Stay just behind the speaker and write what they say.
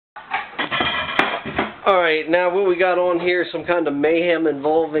Alright, now what we got on here, some kind of mayhem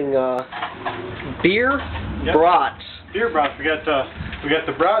involving beer? Yep. Brats. Beer brats. We got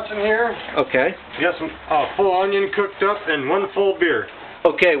the brats in here. Okay. We got some full onion cooked up and one full beer.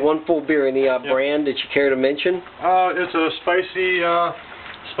 Okay, one full beer. Any Yep. brand that you care to mention? It's a spicy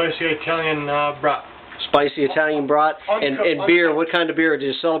Italian brat. Spicy Italian brat. And beer, what kind of beer? Is it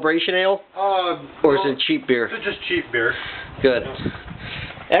a celebration ale? Or is it cheap beer? It's just cheap beer. Good.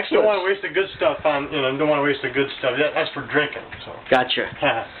 Excellent. Don't want to waste the good stuff on, don't want to waste the good stuff. That's for drinking. So. Gotcha.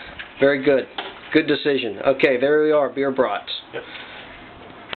 Very good. Good decision. Okay, there we are, beer brats. Yep.